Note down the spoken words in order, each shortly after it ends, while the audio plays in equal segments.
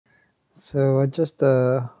So I just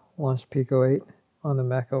launched Pico 8 on the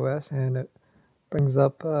Mac OS, and it brings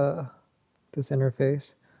up this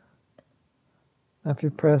interface. Now if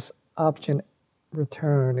you press Option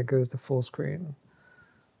Return, it goes to full screen.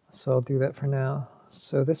 So I'll do that for now.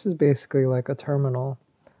 So this is basically like a terminal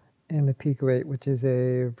in the Pico 8, which is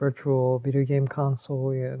a virtual video game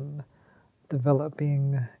console and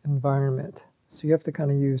developing environment. So you have to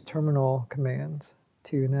kind of use terminal commands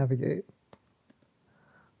to navigate.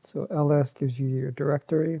 So ls gives you your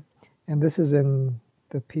directory, and this is in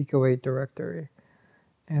the Pico 8 directory.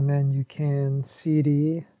 And then you can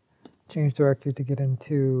cd, change directory to get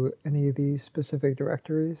into any of these specific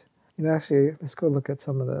directories. You know, actually, let's go look at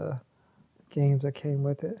some of the games that came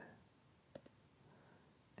with it.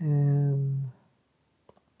 And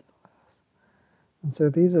so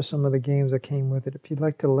these are some of the games that came with it. If you'd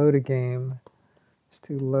like to load a game, just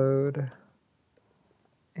do load.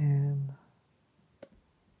 And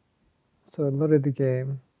so it loaded the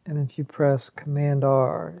game. And if you press Command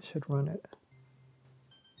R, it should run it.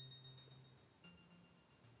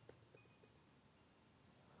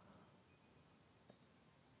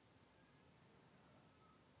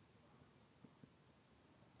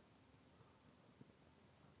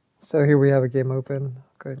 So here we have a game open.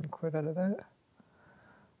 Go ahead and quit out of that.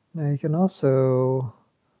 Now you can also,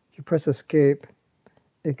 if you press escape,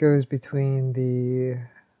 it goes between the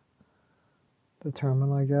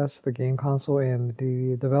terminal, I guess, the game console, and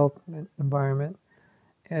the development environment.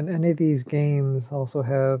 And any of these games also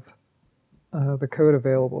have the code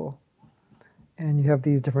available. And you have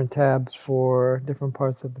these different tabs for different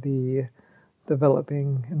parts of the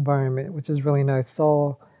developing environment, which is really nice. It's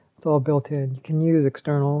all built in. You can use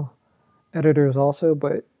external editors also,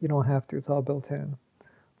 but you don't have to. It's all built in.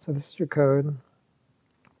 So this is your code.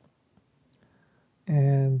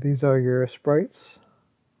 And these are your sprites.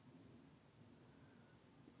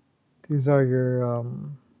 These are your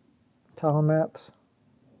tile maps.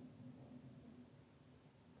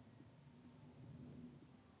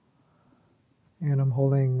 And I'm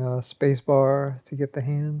holding spacebar to get the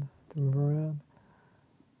hand to move around.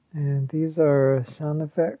 And these are sound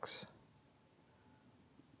effects.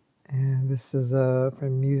 And this is for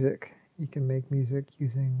music. You can make music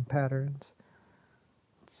using patterns.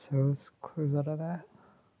 So let's close out of that.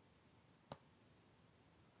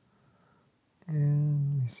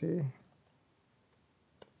 And let me see.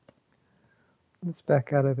 Let's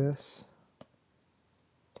back out of this.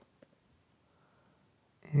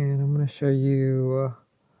 And I'm going to show you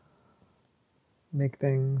make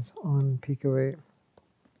things on Pico 8.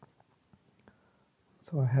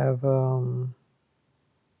 So I have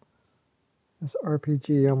this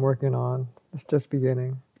RPG I'm working on. It's just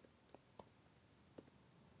beginning.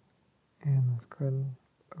 And let's go ahead and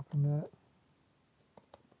open that.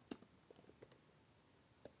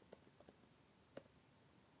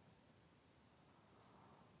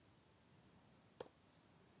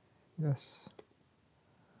 Yes.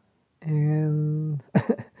 And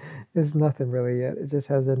it's nothing really yet. It just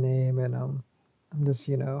has a name, and I'm just,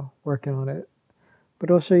 working on it. But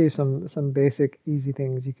I'll show you some basic easy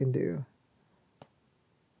things you can do.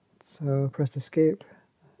 So press escape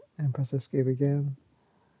and press escape again.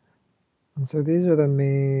 And so these are the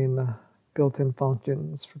main built-in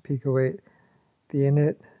functions for Pico 8. The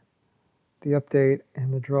init, the update,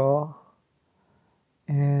 and the draw.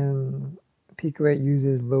 And Pico 8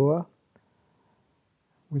 uses Lua,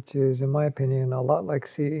 which is, in my opinion, a lot like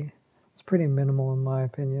C. It's pretty minimal in my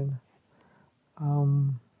opinion.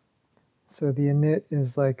 So the init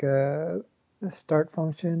is like a start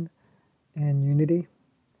function in Unity.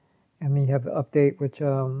 And then you have the update, which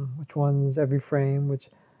runs every frame, which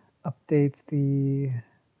updates the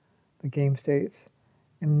game states.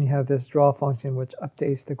 And then you have this draw function, which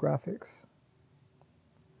updates the graphics.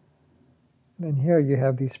 And then here you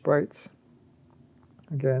have these sprites.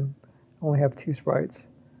 Again, I only have 2 sprites.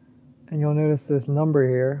 And you'll notice this number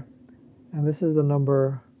here. And this is the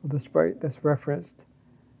number of the sprite that's referenced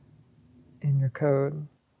in your code.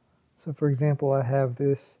 So for example, I have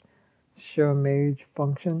this show mage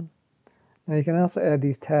function. Now you can also add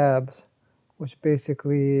these tabs, which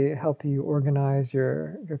basically help you organize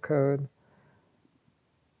your code.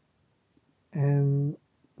 And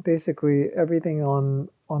basically everything on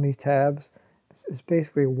these tabs is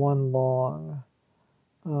basically one long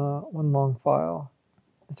file.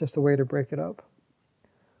 It's just a way to break it up.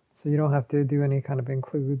 So you don't have to do any kind of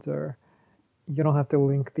includes, or you don't have to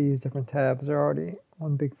link these different tabs. They're already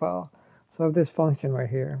one big file. So I have this function right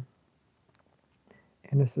here.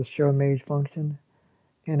 And this is show mage function.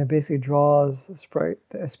 And it basically draws a sprite,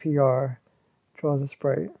 the SPR draws a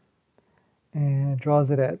sprite. And it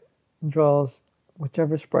draws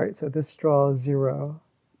whichever sprite. So this draws 0.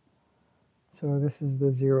 So this is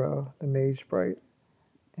the 0, the mage sprite.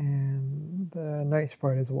 And the knight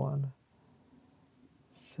sprite is 1.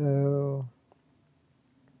 So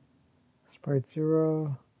sprite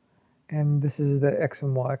 0. And this is the x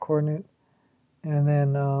and y coordinate. And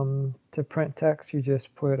then to print text, you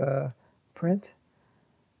just put print,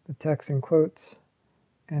 the text in quotes,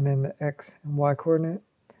 and then the x and y coordinate.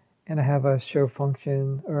 And I have a show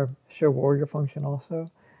function, or show warrior function also.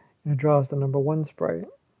 And it draws the number 1 sprite,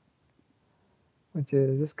 which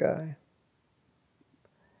is this guy.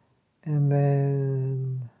 And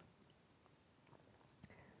then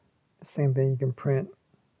the same thing, you can print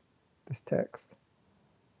this text.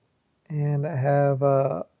 And I have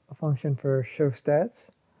a function for show stats,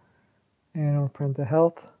 and I'll print the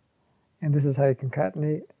health. And this is how you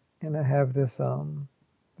concatenate. And I have this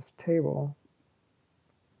table.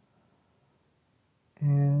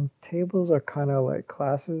 And tables are kind of like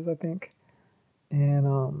classes, I think, in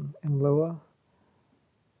Lua.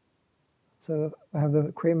 So I have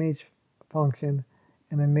the create mage function,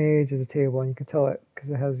 and the mage is a table, and you can tell it because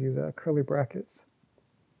it has these curly brackets.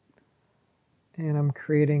 And I'm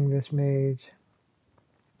creating this mage,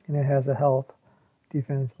 and it has a health,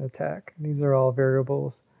 defense, and attack. And these are all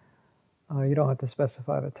variables. You don't have to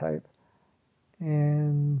specify the type.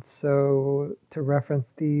 And so to reference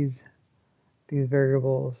these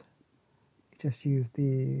variables, you just use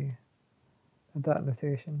the dot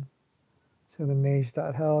notation. So the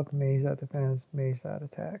mage.health, mage.defense,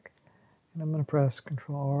 mage.attack. And I'm going to press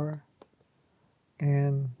Control R,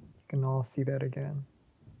 and you can all see that again.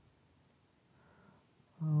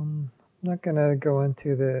 I'm not going to go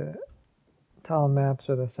into the tile maps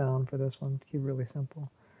or the sound for this one. Keep it really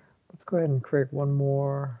simple. Let's go ahead and create one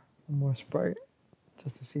more sprite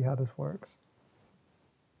just to see how this works.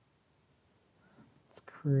 Let's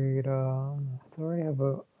create, I already have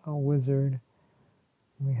a wizard.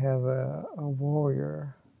 We have a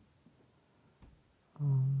warrior.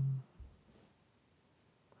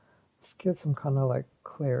 Let's get some kind of like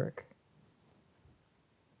cleric.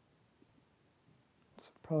 So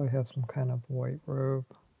probably have some kind of white robe.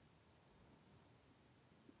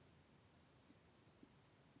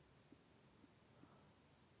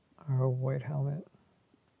 Or a white helmet.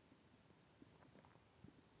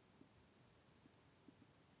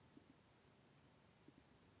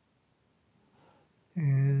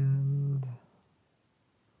 And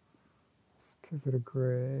give it a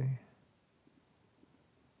gray.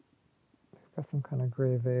 Got some kind of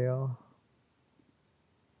gray veil.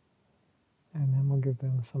 And then we'll give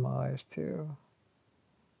them some eyes too.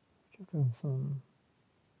 Give them some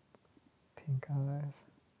pink eyes.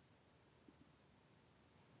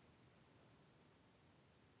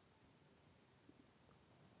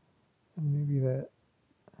 And maybe that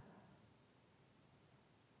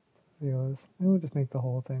veil is, maybe we'll just make the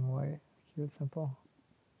whole thing white. Keep it simple.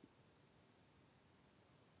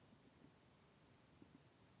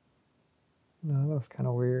 No, that looks kind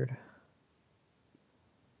of weird.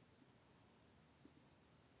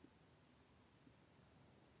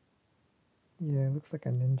 Yeah, it looks like a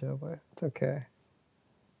ninja, but it's okay.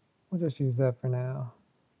 We'll just use that for now.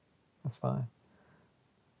 That's fine.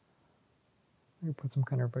 Maybe put some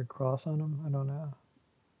kind of red cross on him. I don't know.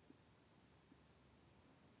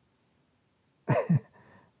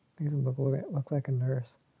 Makes him look like a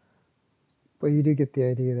nurse. But you do get the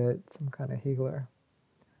idea that it's some kind of healer.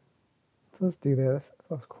 So let's do this.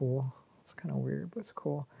 That's cool. It's kind of weird, but it's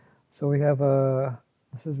cool. So we have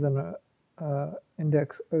this is an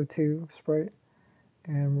index 02 sprite,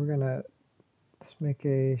 and we're gonna just make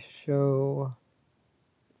a show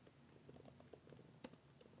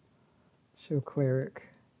cleric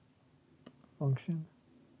function.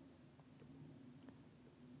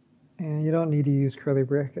 And you don't need to use curly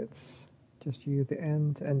brackets. Just use the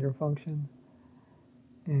end to end your function.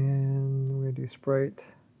 And we're going to do sprite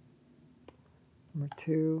number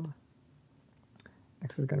 2.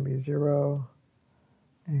 X is going to be 0.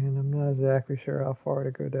 And I'm not exactly sure how far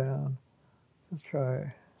to go down. So let's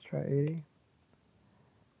try 80.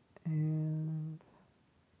 And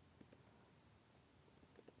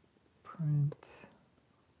print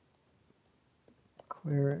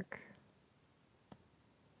cleric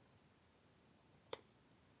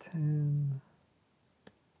 10,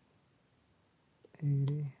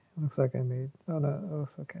 80. It looks like I made, oh no, it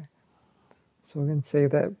looks okay. So we're going to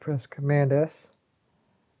save that, press Command S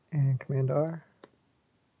and Command R.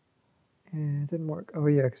 And it didn't work. Oh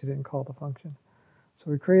yeah, because you didn't call the function.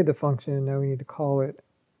 So we created the function, now we need to call it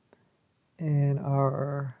in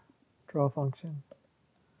our draw function.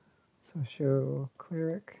 So show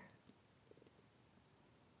cleric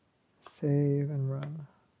Save and run.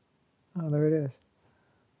 Oh, there it is.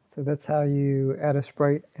 So that's how you add a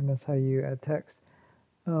sprite, and that's how you add text.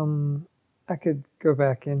 I could go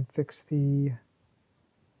back and fix the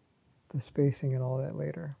spacing and all that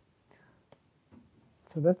later.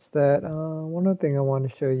 So that's that. One other thing I want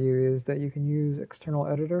to show you is that you can use external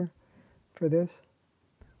editor for this.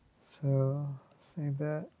 So save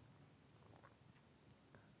that.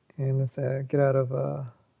 And let's get out of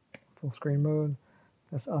full screen mode.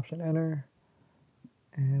 That's Option Enter.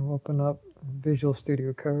 And we'll open up Visual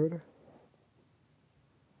Studio Code.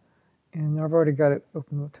 And I've already got it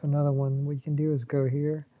open up to another one. What you can do is go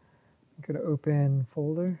here, go to Open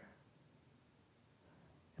Folder.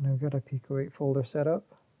 And I've got a Pico 8 folder set up.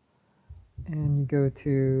 And you go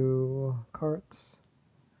to Carts.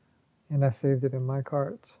 And I saved it in my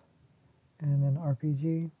carts. And then RPG.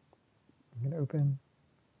 You can open.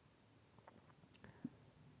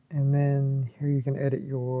 And then here you can edit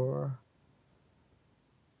your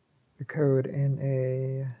code in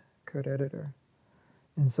a code editor.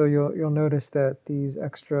 And so you'll notice that these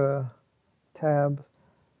extra tabs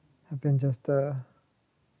have been just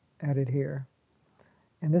added here.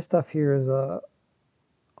 And this stuff here is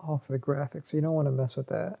all for the graphics, so you don't want to mess with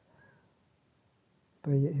that.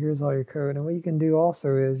 But here's all your code. And what you can do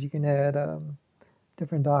also is you can add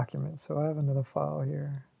different documents. So I have another file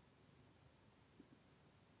here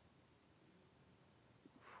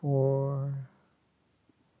for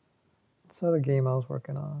this other game I was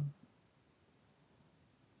working on.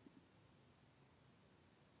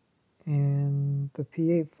 And the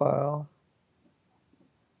P8 file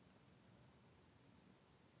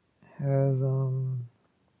has,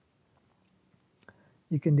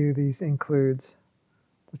 you can do these includes,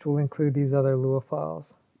 which will include these other Lua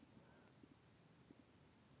files.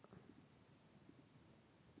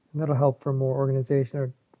 And that'll help for more organization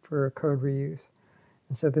or for code reuse.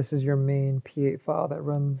 And so this is your main P8 file that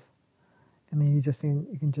runs, and then you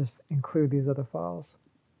can just include these other files.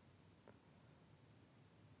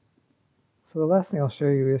 So the last thing I'll show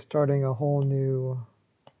you is starting a whole new,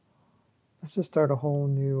 let's just start a whole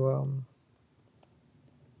new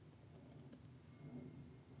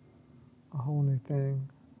thing.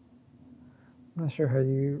 I'm not sure how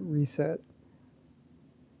you reset.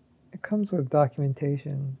 It comes with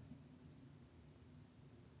documentation.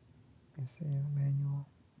 Let me see the manual.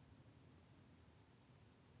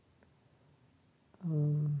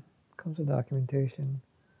 Comes with documentation.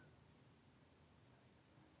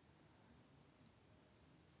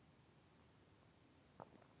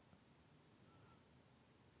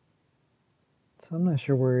 So I'm not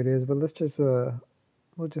sure where it is, but let's just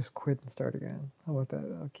we'll just quit and start again. How about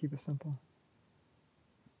that? I'll keep it simple.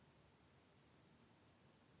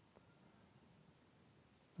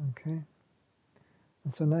 Okay.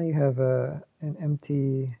 And so now you have an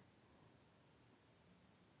empty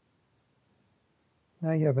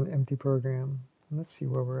program. And let's see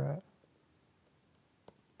where we're at.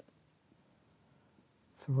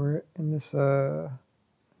 So we're in this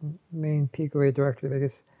main Pico 8 directory that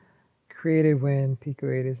gets created when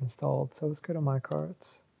Pico 8 is installed. So let's go to My Carts.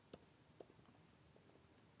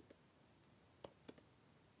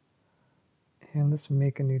 And let's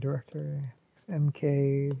make a new directory.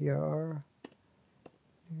 mkdir.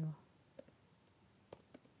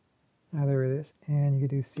 There it is. And you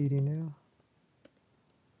can do cd new.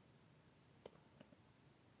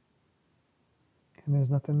 And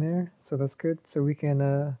there's nothing there, so that's good. So we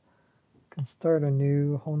can start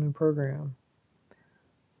a whole new program.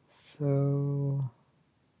 So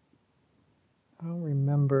I don't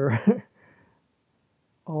remember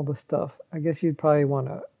all the stuff. I guess you'd probably want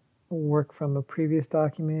to work from a previous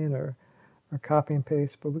document or copy and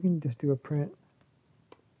paste, but we can just do a print.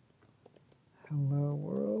 Hello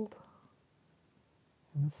world.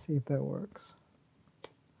 And let's see if that works.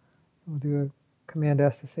 We'll do a Command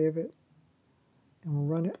S to save it. And we'll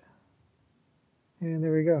run it. And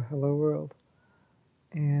there we go, hello world.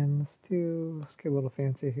 And let's get a little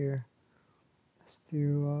fancy here. Let's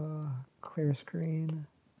do clear screen.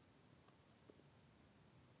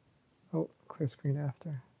 Oh, clear screen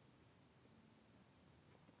after.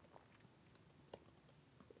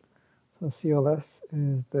 So CLS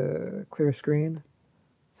is the clear screen.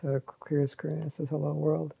 So clear screen, it says hello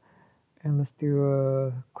world. And let's do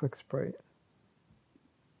a quick sprite.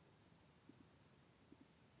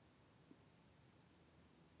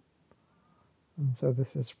 And so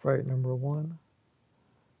this is sprite number 1.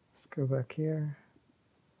 Let's go back here.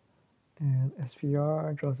 And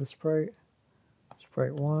SPR draws a sprite.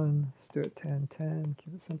 Sprite 1. Let's do it 10, 10.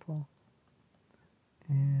 Keep it simple.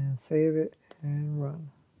 And save it and run.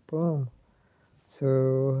 Boom.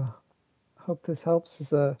 So hope this helps.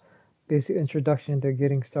 It's a basic introduction to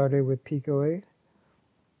getting started with Pico 8.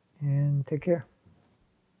 And take care.